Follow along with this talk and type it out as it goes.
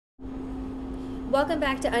Welcome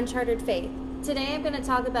back to Uncharted Faith. Today I'm going to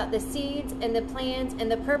talk about the seeds and the plans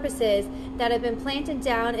and the purposes that have been planted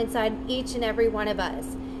down inside each and every one of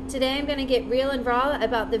us. Today I'm going to get real and raw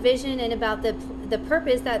about the vision and about the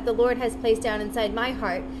purpose that the Lord has placed down inside my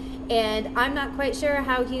heart. And I'm not quite sure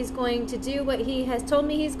how He's going to do what He has told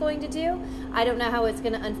me He's going to do. I don't know how it's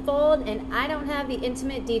going to unfold, and I don't have the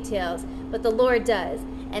intimate details, but the Lord does.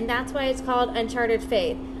 And that's why it's called Uncharted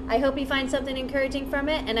Faith. I hope you find something encouraging from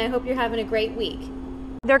it, and I hope you're having a great week.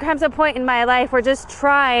 There comes a point in my life where just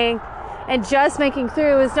trying and just making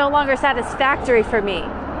through is no longer satisfactory for me.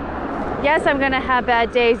 Yes, I'm going to have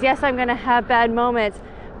bad days. Yes, I'm going to have bad moments.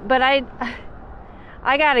 But I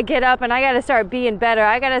got to get up and I got to start being better.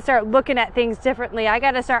 I got to start looking at things differently. I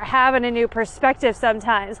got to start having a new perspective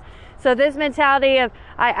sometimes. So this mentality of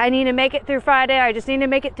I need to make it through Friday, I just need to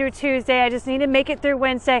make it through Tuesday, I just need to make it through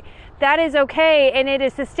Wednesday, that is okay and it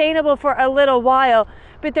is sustainable for a little while.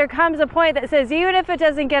 But there comes a point that says, even if it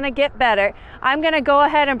doesn't gonna get better, I'm gonna go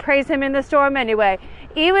ahead and praise Him in the storm anyway.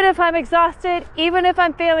 Even if I'm exhausted, even if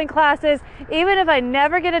I'm failing classes, even if I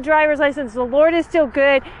never get a driver's license, the Lord is still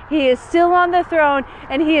good. He is still on the throne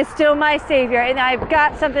and He is still my Savior. And I've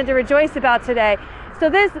got something to rejoice about today. So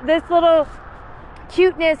this little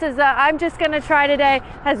cuteness is I'm just going to try today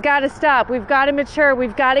has got to stop. We've got to mature.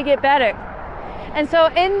 We've got to get better. And so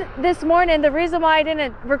in this morning, the reason why I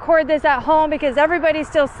didn't record this at home because everybody's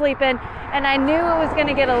still sleeping and I knew it was going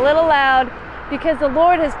to get a little loud because the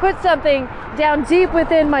Lord has put something down deep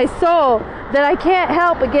within my soul that I can't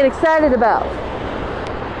help but get excited about.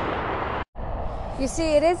 You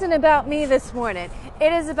see, it isn't about me this morning.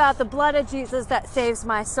 It is about the blood of Jesus that saves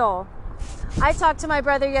my soul. I talked to my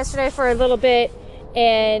brother yesterday for a little bit,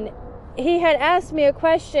 and he had asked me a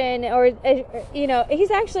question, or,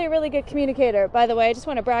 he's actually a really good communicator, by the way. I just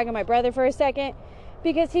want to brag on my brother for a second,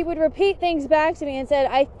 because he would repeat things back to me and said,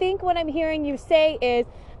 I think what I'm hearing you say is,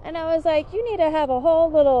 and I was like, you need to have a whole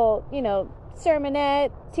little,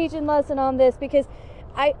 sermonette, teaching lesson on this, because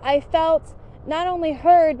I felt not only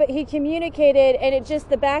heard, but he communicated, and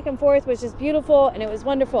the back and forth was just beautiful, and it was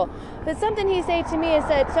wonderful. But something he said to me is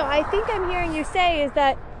that, so I think I'm hearing you say is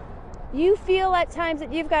that you feel at times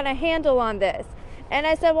that you've got a handle on this. And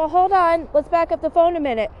I said, well, hold on, let's back up the phone a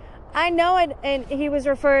minute. I know it, and he was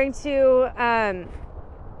referring to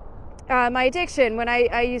my addiction when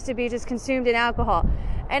I used to be just consumed in alcohol.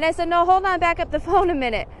 And I said, no, hold on, back up the phone a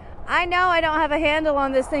minute. I know I don't have a handle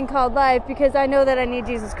on this thing called life because I know that I need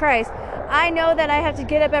Jesus Christ. I know that I have to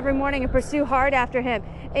get up every morning and pursue hard after Him.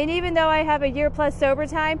 And even though I have a year plus sober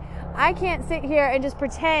time, I can't sit here and just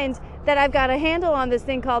pretend that I've got a handle on this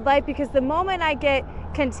thing called life, because the moment I get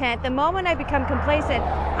content, the moment I become complacent,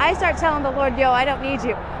 I start telling the Lord, yo, I don't need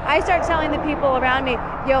you. I start telling the people around me,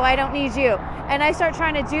 yo, I don't need you. And I start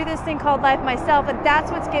trying to do this thing called life myself, and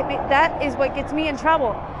that is what gets me in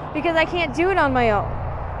trouble, because I can't do it on my own.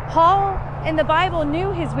 Paul in the Bible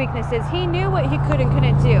knew his weaknesses. He knew what he could and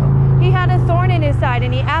couldn't do. He had a thorn in his side,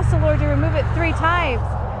 and he asked the Lord to remove it 3 times.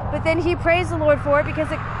 But then he praised the Lord for it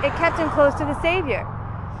because it kept him close to the Savior.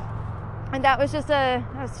 And that was just a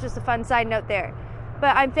fun side note there.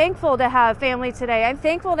 But I'm thankful to have family today. I'm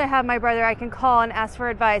thankful to have my brother I can call and ask for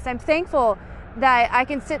advice. I'm thankful that I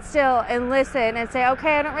can sit still and listen and say,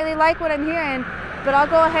 okay, I don't really like what I'm hearing, but I'll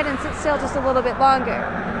go ahead and sit still just a little bit longer.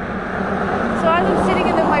 So as I'm sitting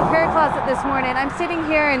in my prayer closet this morning, I'm sitting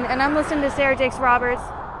here and I'm listening to Sarah Jakes Roberts.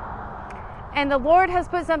 And the Lord has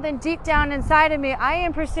put something deep down inside of me. I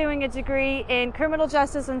am pursuing a degree in criminal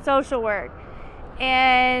justice and social work.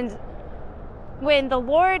 And when the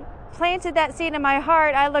Lord planted that seed in my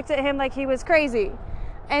heart, I looked at Him like He was crazy.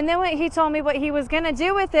 And then when He told me what He was going to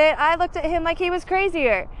do with it, I looked at Him like He was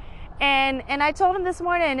crazier. And I told Him this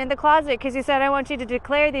morning in the closet, because He said, I want you to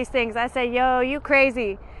declare these things. I said, yo, you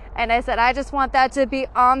crazy. And I said, I just want that to be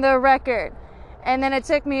on the record. And then it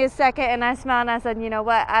took me a second, and I smiled, and I said, you know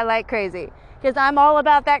what? I like crazy. Because I'm all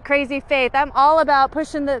about that crazy faith. I'm all about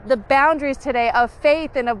pushing the boundaries today of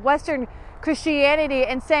faith and of Western Christianity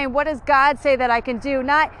and saying, what does God say that I can do?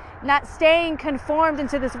 Not staying conformed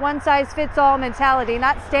into this one-size-fits-all mentality.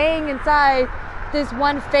 Not staying inside this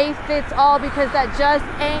one faith fits all, because that just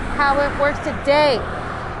ain't how it works today.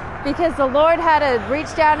 Because the Lord had to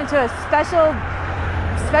reach down into a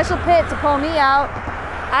special pit to pull me out.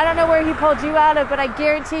 I don't know where He pulled you out of, but I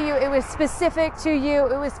guarantee you it was specific to you.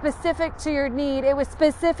 It was specific to your need. It was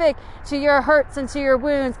specific to your hurts and to your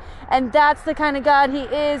wounds. And that's the kind of God He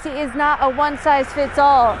is. He is not a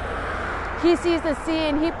one-size-fits-all. He sees the sea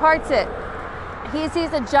and He parts it. He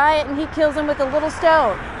sees a giant and He kills him with a little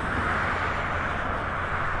stone.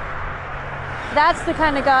 That's the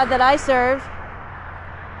kind of God that I serve.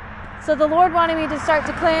 So the Lord wanted me to start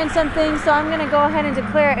declaring some things, so I'm going to go ahead and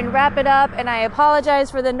declare it and wrap it up, and I apologize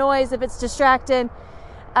for the noise if it's distracting.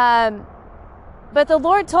 But the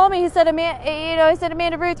Lord told me, he said,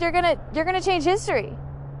 Amanda Ruth, you're gonna change history.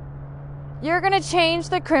 You're gonna change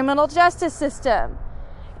the criminal justice system.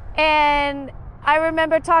 And I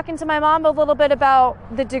remember talking to my mom a little bit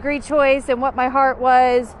about the degree choice and what my heart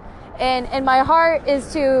was. And my heart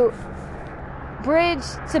is to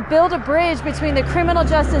build a bridge between the criminal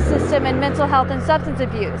justice system and mental health and substance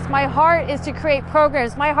abuse. My heart is to create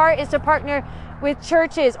programs. My heart is to partner with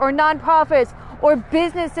churches or nonprofits or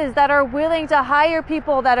businesses that are willing to hire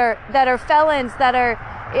people that are felons, that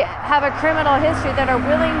have a criminal history, that are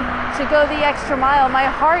willing to go the extra mile. My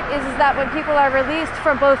heart is that when people are released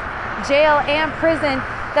from both jail and prison,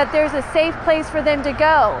 that there's a safe place for them to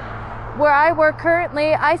go. Where I work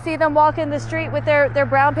currently, I see them walk in the street with their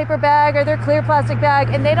brown paper bag or their clear plastic bag,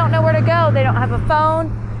 and they don't know where to go. They don't have a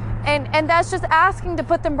phone. And that's just asking to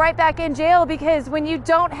put them right back in jail, because when you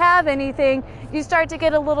don't have anything, you start to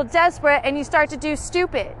get a little desperate and you start to do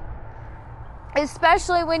stupid.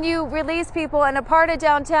 Especially when you release people in a part of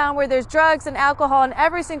downtown where there's drugs and alcohol in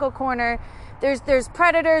every single corner. There's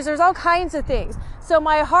predators, there's all kinds of things. So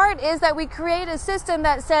my heart is that we create a system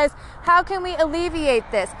that says, how can we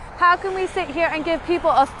alleviate this? How can we sit here and give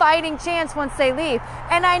people a fighting chance once they leave?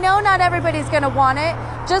 And I know not everybody's going to want it,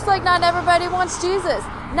 just like not everybody wants Jesus.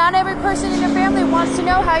 Not every person in your family wants to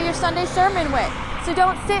know how your Sunday sermon went. So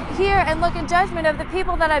don't sit here and look in judgment of the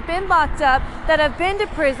people that have been locked up, that have been to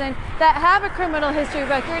prison, that have a criminal history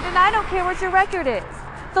record, and I don't care what your record is.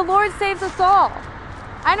 The Lord saves us all.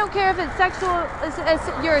 I don't care if it's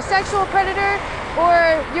you're a sexual predator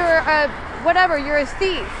or you're you're a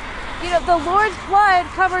thief. The Lord's blood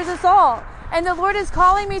covers us all. And the Lord is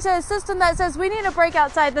calling me to a system that says we need to break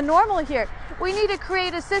outside the normal here. We need to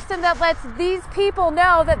create a system that lets these people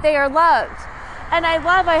know that they are loved. And I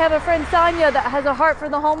have a friend, Sonia, that has a heart for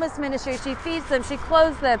the homeless ministry. She feeds them, she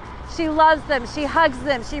clothes them, she loves them, she hugs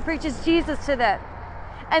them, she preaches Jesus to them.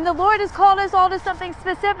 And the Lord has called us all to something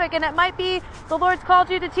specific, and it might be the Lord's called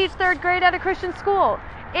you to teach third grade at a Christian school.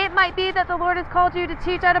 It might be that the Lord has called you to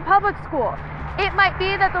teach at a public school. It might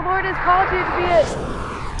be that the Lord has called you to be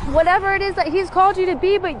whatever it is that He's called you to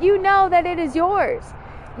be, but you know that it is yours.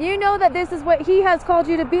 You know that this is what He has called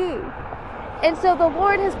you to be. And so the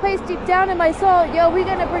Lord has placed deep down in my soul, we're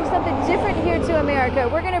going to bring something different here to America.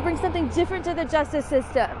 We're going to bring something different to the justice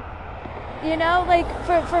system.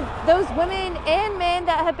 For those women and men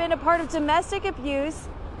that have been a part of domestic abuse,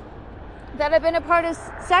 that have been a part of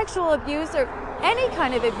sexual abuse or any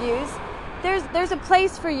kind of abuse, there's a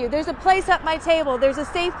place for you. There's a place at my table. There's a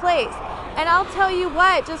safe place. And I'll tell you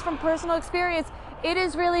what, just from personal experience, it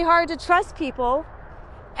is really hard to trust people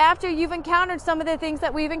after you've encountered some of the things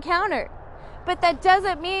that we've encountered. But that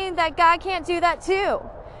doesn't mean that God can't do that too.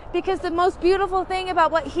 Because the most beautiful thing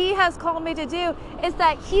about what He has called me to do is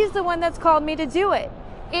that He's the one that's called me to do it.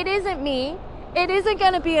 It isn't me. It isn't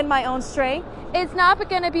going to be in my own strength. It's not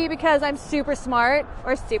going to be because I'm super smart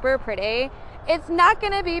or super pretty. It's not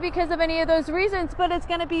going to be because of any of those reasons, but it's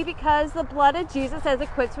going to be because the blood of Jesus has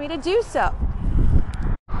equipped me to do so.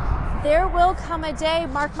 There will come a day,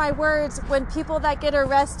 mark my words, when people that get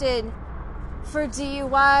arrested for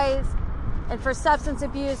DUIs and for substance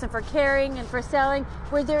abuse and for carrying and for selling,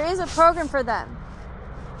 where there is a program for them,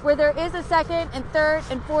 where there is a second and third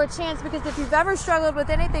and fourth chance. Because if you've ever struggled with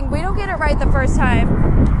anything, we don't get it right the first time.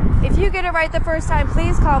 If you get it right the first time,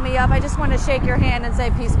 please call me up. I just want to shake your hand and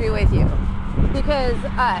say peace be with you. Because we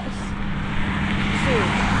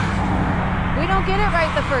don't get it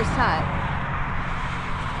right the first time.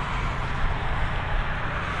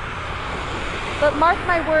 But mark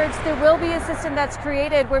my words, there will be a system that's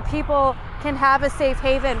created where people can have a safe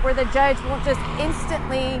haven, where the judge won't just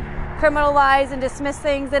instantly criminalize and dismiss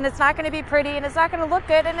things, and it's not going to be pretty, and it's not going to look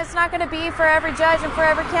good, and it's not going to be for every judge and for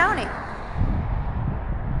every county.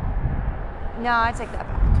 No, I take that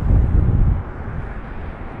back.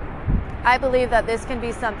 I believe that this can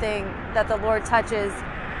be something that the Lord touches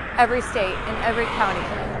every state and every county,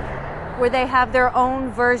 where they have their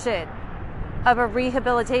own version of a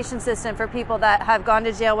rehabilitation system for people that have gone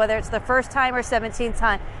to jail, whether it's the first time or 17th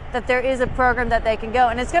time, that there is a program that they can go.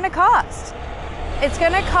 And it's going to cost. It's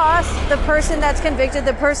going to cost the person that's convicted,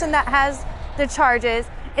 the person that has the charges.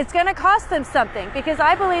 It's going to cost them something, because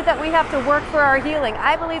I believe that we have to work for our healing.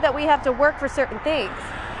 I believe that we have to work for certain things.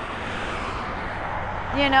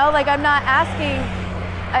 I'm not asking,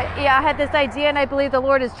 I had this idea, and I believe the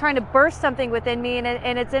Lord is trying to burst something within me,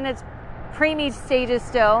 and it's in its preemie stages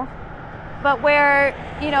still. but where,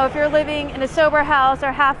 if you're living in a sober house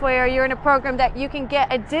or halfway, or you're in a program that you can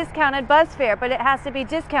get a discounted bus fare, but it has to be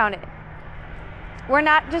discounted. We're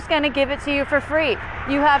not just going to give it to you for free.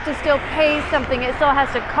 You have to still pay something. It still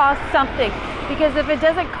has to cost something. Because if it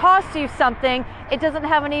doesn't cost you something, it doesn't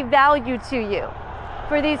have any value to you.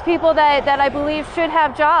 For these people that I believe should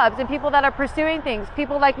have jobs, and people that are pursuing things,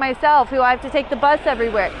 people like myself who I have to take the bus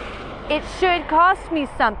everywhere, it should cost me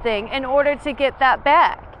something in order to get that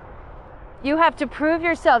back. You have to prove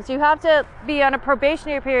yourselves. You have to be on a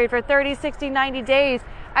probationary period for 30, 60, 90 days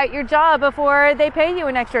at your job before they pay you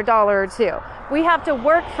an extra dollar or two. We have to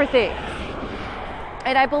work for things.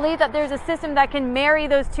 And I believe that there's a system that can marry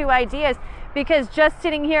those two ideas, because just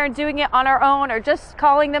sitting here and doing it on our own, or just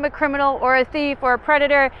calling them a criminal or a thief or a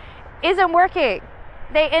predator, isn't working.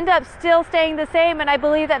 They end up still staying the same. And I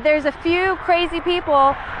believe that there's a few crazy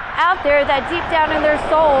people out there that deep down in their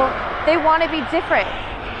soul, they want to be different.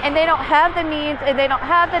 And they don't have the means, and they don't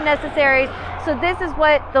have the necessaries. So this is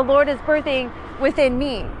what the Lord is birthing within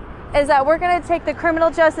me, is that we're going to take the criminal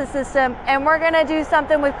justice system and we're going to do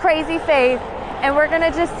something with crazy faith, and we're going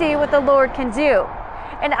to just see what the Lord can do.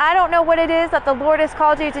 And I don't know what it is that the Lord has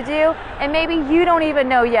called you to do, and maybe you don't even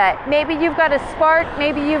know yet. Maybe you've got a spark,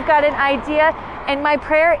 maybe you've got an idea, and my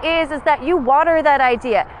prayer is that you water that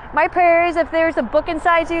idea. My prayer is, if there's a book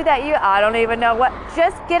inside you that I don't even know what,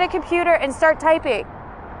 just get a computer and start typing.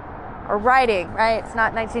 Or writing, right? It's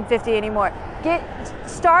not 1950 anymore.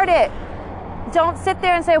 Start it. Don't sit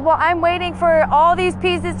there and say, well, I'm waiting for all these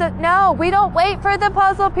pieces to... No, we don't wait for the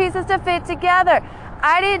puzzle pieces to fit together.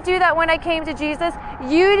 I didn't do that when I came to Jesus.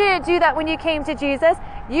 You didn't do that when you came to Jesus.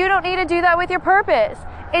 You don't need to do that with your purpose.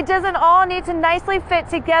 It doesn't all need to nicely fit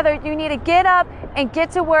together. You need to get up and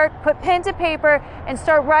get to work, put pen to paper, and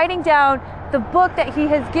start writing down the book that He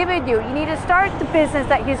has given you. You need to start the business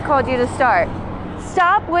that He's called you to start.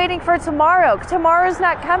 Stop waiting for tomorrow. Tomorrow's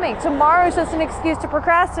not coming. Tomorrow is just an excuse to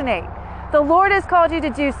procrastinate. The Lord has called you to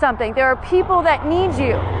do something. There are people that need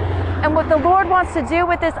you. And what the Lord wants to do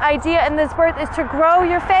with this idea and this birth is to grow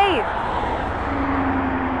your faith.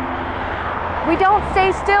 We don't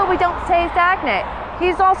stay still. We don't stay stagnant.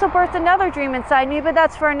 He's also birthed another dream inside me, but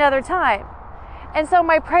that's for another time. And so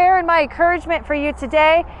my prayer and my encouragement for you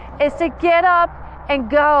today is to get up and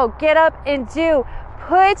go. Get up and do.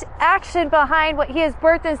 Put action behind what He has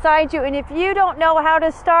birthed inside you. And if you don't know how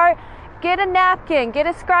to start, get a napkin, get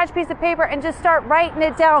a scratch piece of paper, and just start writing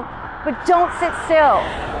it down. But don't sit still.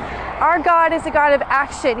 Our God is a God of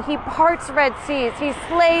action. He parts Red Seas. He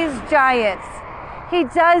slays giants. He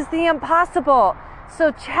does the impossible.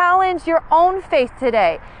 So challenge your own faith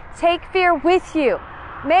today. Take fear with you.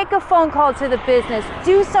 Make a phone call to the business.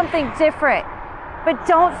 Do something different. But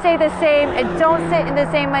don't stay the same, and don't sit in the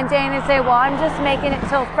same mundane and say, well, I'm just making it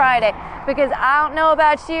till Friday, because I don't know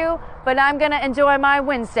about you, but I'm going to enjoy my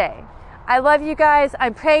Wednesday. I love you guys.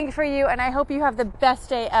 I'm praying for you, and I hope you have the best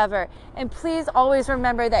day ever. And please always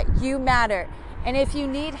remember that you matter. And if you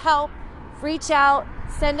need help, reach out,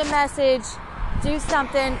 send a message, do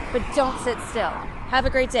something, but don't sit still. Have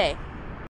a great day.